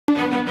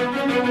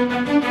Hello,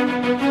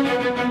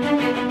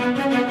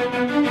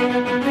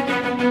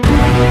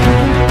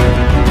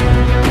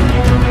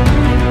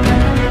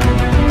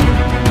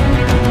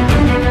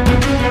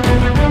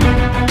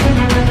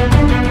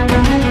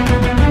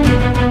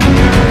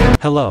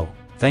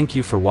 thank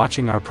you for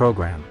watching our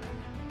program.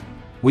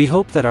 We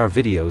hope that our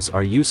videos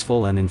are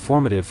useful and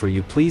informative for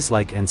you. Please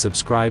like and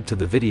subscribe to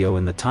the video.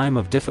 In the time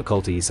of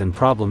difficulties and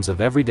problems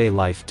of everyday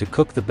life, to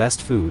cook the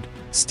best food,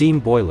 steam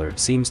boiler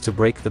seems to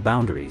break the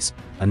boundaries,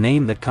 a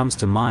name that comes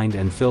to mind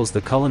and fills the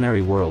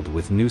culinary world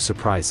with new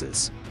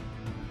surprises.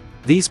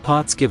 These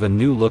pots give a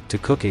new look to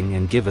cooking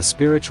and give a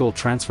spiritual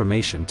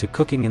transformation to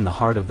cooking in the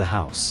heart of the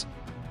house.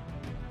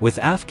 With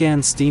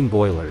Afghan steam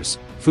boilers,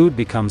 food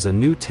becomes a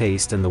new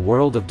taste and the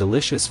world of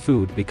delicious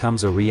food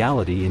becomes a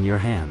reality in your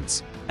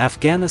hands.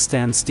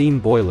 Afghanistan steam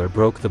boiler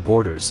broke the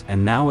borders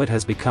and now it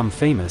has become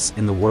famous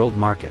in the world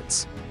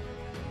markets.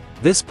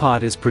 This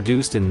pot is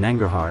produced in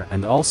Nangarhar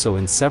and also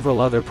in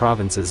several other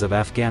provinces of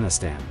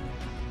Afghanistan.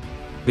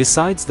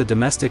 Besides the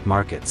domestic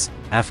markets,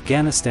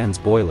 Afghanistan's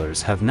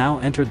boilers have now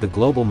entered the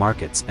global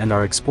markets and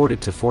are exported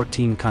to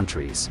 14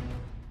 countries.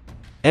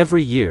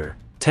 Every year,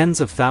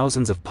 tens of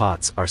thousands of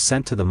pots are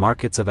sent to the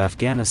markets of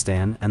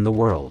Afghanistan and the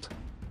world.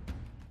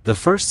 The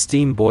first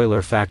steam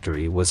boiler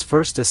factory was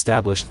first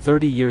established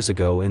 30 years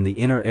ago in the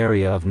inner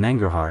area of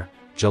Nangarhar,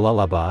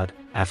 Jalalabad,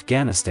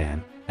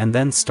 Afghanistan, and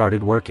then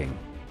started working.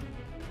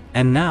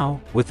 And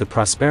now, with the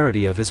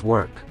prosperity of his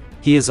work,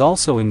 he is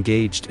also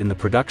engaged in the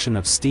production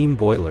of steam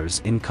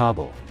boilers in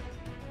Kabul.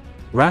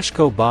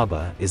 Rashko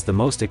Baba is the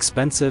most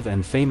expensive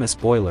and famous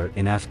boiler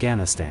in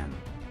Afghanistan.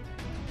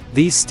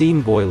 These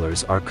steam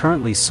boilers are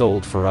currently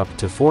sold for up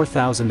to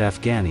 4,000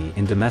 Afghani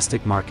in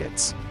domestic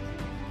markets.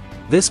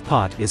 This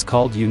pot is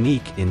called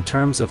unique in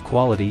terms of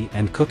quality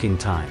and cooking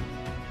time.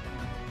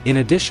 In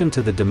addition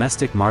to the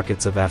domestic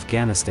markets of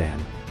Afghanistan,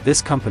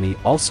 this company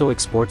also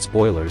exports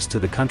boilers to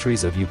the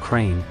countries of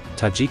Ukraine,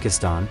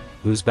 Tajikistan,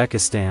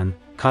 Uzbekistan,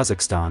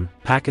 Kazakhstan,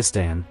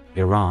 Pakistan,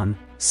 Iran,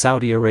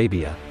 Saudi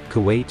Arabia,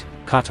 Kuwait,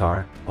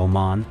 Qatar,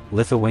 Oman,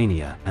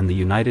 Lithuania, and the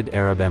United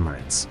Arab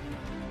Emirates.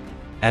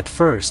 At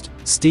first,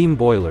 steam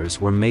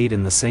boilers were made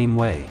in the same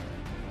way.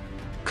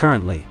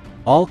 Currently,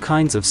 all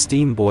kinds of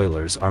steam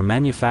boilers are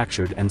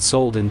manufactured and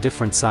sold in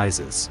different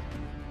sizes.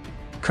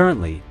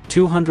 Currently,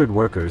 200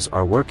 workers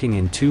are working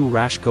in 2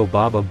 Rashko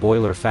Baba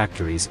boiler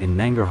factories in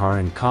Nangarhar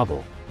and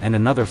Kabul, and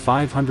another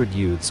 500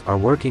 youths are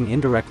working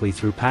indirectly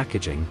through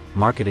packaging,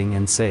 marketing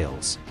and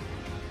sales.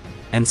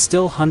 And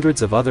still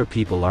hundreds of other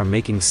people are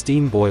making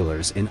steam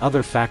boilers in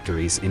other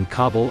factories in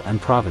Kabul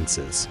and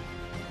provinces.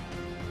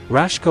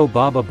 Rashko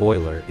Baba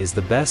boiler is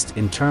the best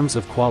in terms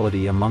of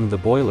quality among the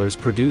boilers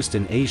produced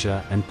in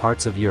Asia and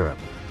parts of Europe.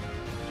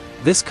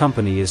 This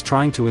company is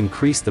trying to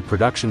increase the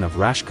production of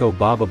Rashko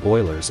Baba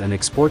boilers and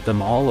export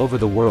them all over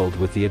the world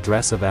with the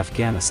address of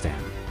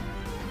Afghanistan.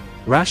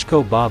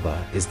 Rashko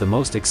Baba is the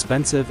most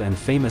expensive and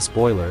famous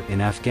boiler in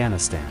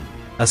Afghanistan.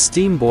 A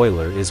steam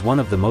boiler is one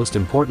of the most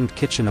important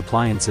kitchen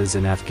appliances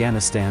in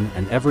Afghanistan,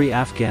 and every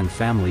Afghan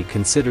family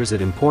considers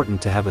it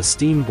important to have a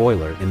steam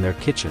boiler in their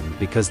kitchen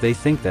because they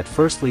think that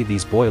firstly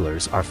these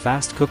boilers are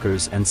fast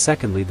cookers and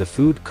secondly the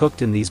food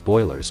cooked in these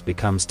boilers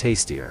becomes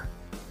tastier.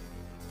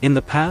 In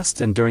the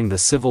past and during the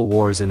civil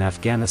wars in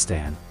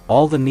Afghanistan,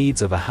 all the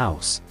needs of a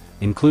house,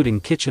 including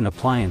kitchen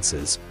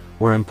appliances,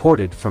 were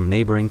imported from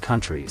neighboring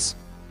countries.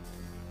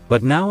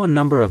 But now a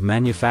number of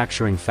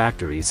manufacturing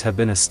factories have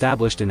been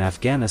established in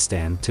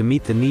Afghanistan to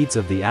meet the needs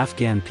of the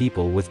Afghan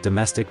people with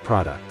domestic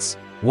products.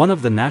 One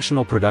of the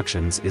national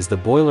productions is the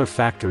boiler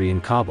factory in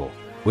Kabul,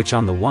 which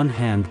on the one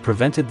hand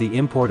prevented the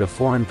import of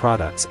foreign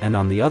products and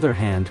on the other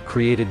hand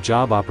created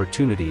job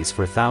opportunities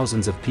for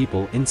thousands of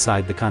people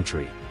inside the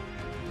country.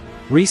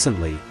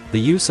 Recently,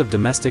 the use of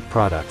domestic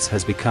products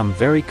has become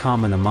very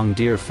common among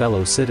dear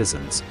fellow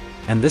citizens,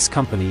 and this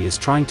company is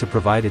trying to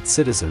provide its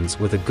citizens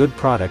with a good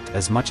product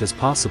as much as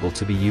possible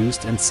to be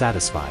used and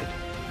satisfied.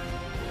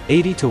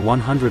 80 to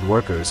 100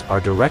 workers are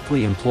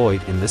directly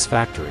employed in this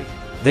factory.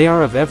 They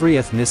are of every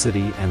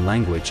ethnicity and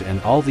language,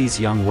 and all these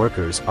young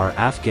workers are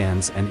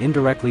Afghans, and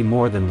indirectly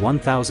more than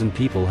 1,000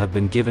 people have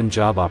been given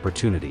job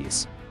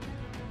opportunities.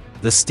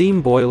 The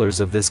steam boilers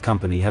of this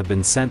company have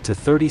been sent to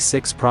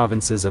 36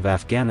 provinces of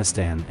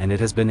Afghanistan, and it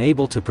has been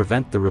able to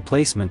prevent the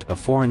replacement of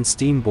foreign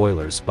steam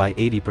boilers by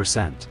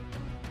 80%.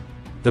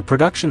 The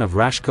production of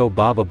Rashko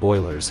Baba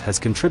boilers has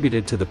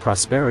contributed to the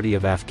prosperity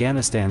of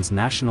Afghanistan's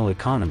national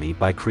economy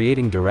by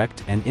creating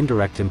direct and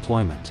indirect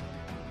employment.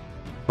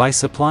 By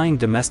supplying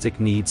domestic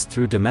needs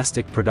through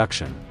domestic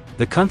production,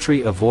 the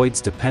country avoids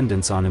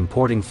dependence on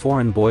importing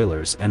foreign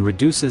boilers and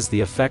reduces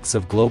the effects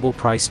of global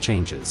price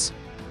changes.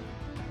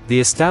 The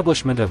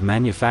establishment of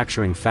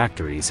manufacturing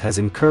factories has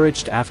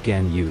encouraged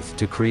Afghan youth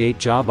to create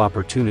job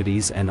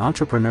opportunities and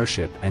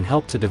entrepreneurship and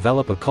help to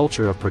develop a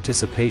culture of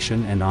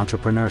participation and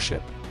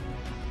entrepreneurship.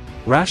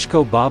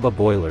 Rashko Baba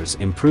boilers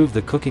improve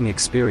the cooking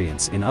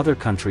experience in other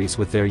countries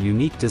with their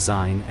unique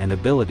design and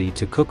ability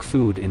to cook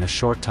food in a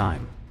short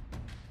time.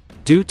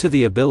 Due to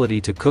the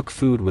ability to cook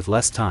food with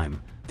less time,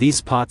 these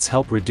pots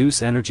help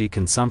reduce energy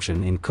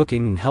consumption in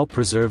cooking and help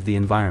preserve the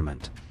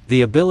environment.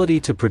 The ability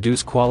to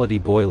produce quality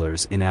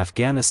boilers in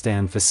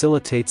Afghanistan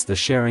facilitates the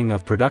sharing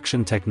of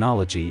production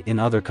technology in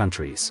other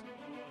countries.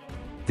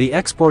 The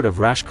export of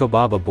Rashko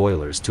Baba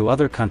boilers to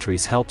other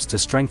countries helps to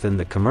strengthen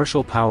the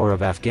commercial power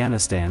of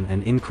Afghanistan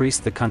and increase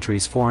the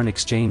country's foreign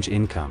exchange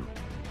income.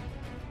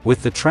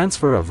 With the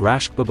transfer of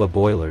Rashko Baba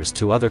boilers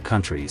to other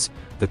countries,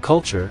 the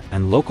culture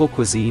and local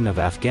cuisine of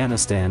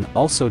Afghanistan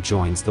also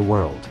joins the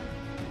world.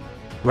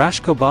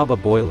 Rashko Baba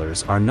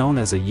boilers are known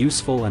as a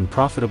useful and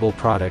profitable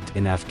product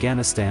in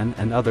Afghanistan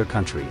and other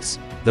countries.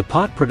 The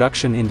pot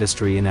production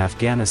industry in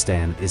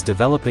Afghanistan is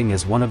developing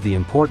as one of the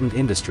important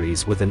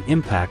industries with an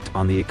impact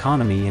on the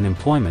economy and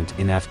employment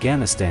in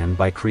Afghanistan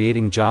by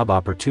creating job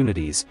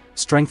opportunities,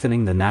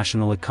 strengthening the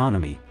national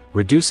economy,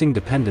 reducing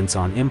dependence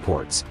on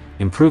imports,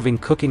 improving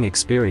cooking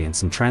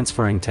experience and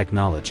transferring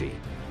technology.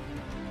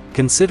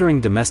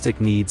 Considering domestic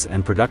needs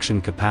and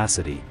production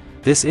capacity,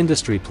 this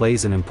industry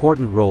plays an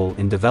important role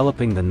in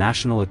developing the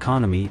national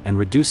economy and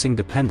reducing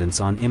dependence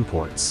on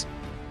imports.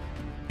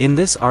 In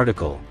this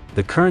article,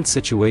 the current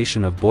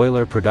situation of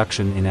boiler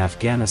production in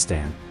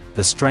Afghanistan,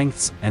 the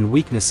strengths and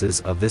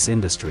weaknesses of this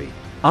industry,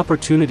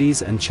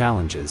 opportunities and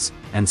challenges,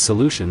 and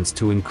solutions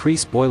to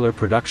increase boiler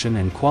production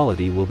and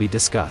quality will be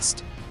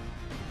discussed.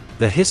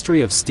 The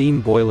history of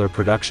steam boiler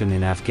production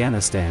in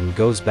Afghanistan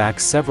goes back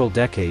several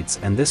decades,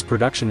 and this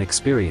production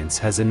experience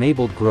has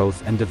enabled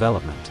growth and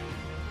development.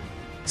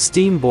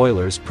 Steam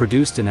boilers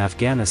produced in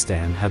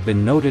Afghanistan have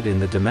been noted in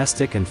the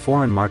domestic and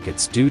foreign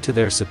markets due to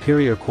their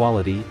superior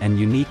quality and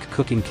unique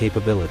cooking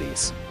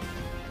capabilities.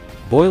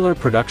 Boiler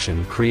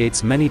production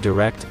creates many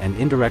direct and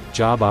indirect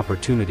job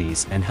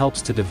opportunities and helps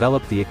to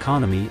develop the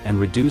economy and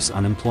reduce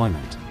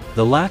unemployment.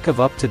 The lack of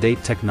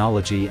up-to-date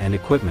technology and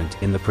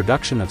equipment in the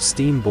production of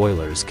steam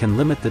boilers can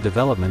limit the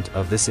development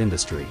of this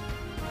industry.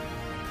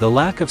 The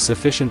lack of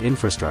sufficient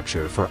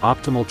infrastructure for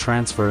optimal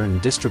transfer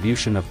and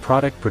distribution of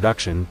product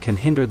production can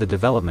hinder the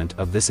development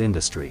of this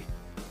industry.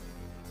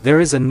 There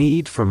is a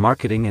need for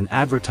marketing and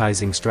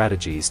advertising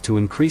strategies to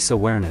increase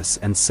awareness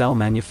and sell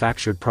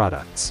manufactured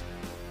products.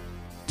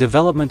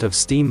 Development of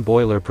steam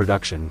boiler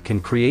production can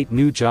create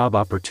new job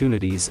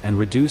opportunities and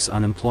reduce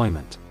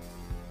unemployment.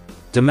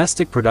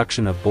 Domestic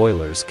production of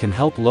boilers can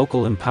help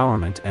local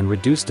empowerment and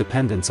reduce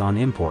dependence on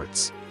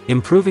imports.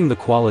 Improving the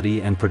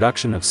quality and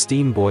production of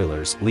steam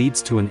boilers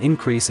leads to an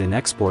increase in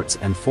exports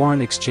and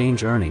foreign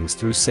exchange earnings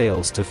through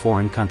sales to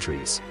foreign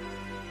countries.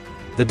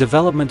 The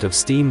development of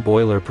steam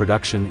boiler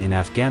production in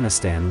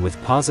Afghanistan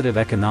with positive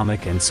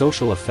economic and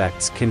social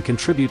effects can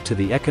contribute to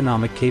the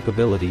economic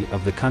capability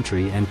of the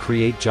country and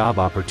create job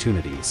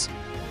opportunities.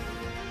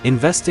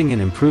 Investing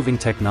in improving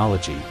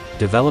technology,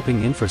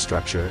 developing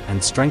infrastructure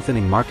and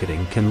strengthening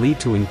marketing can lead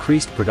to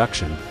increased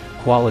production,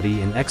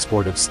 quality and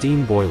export of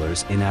steam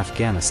boilers in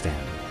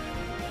Afghanistan.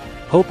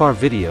 Hope our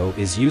video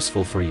is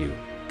useful for you.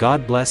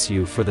 God bless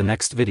you for the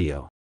next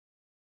video.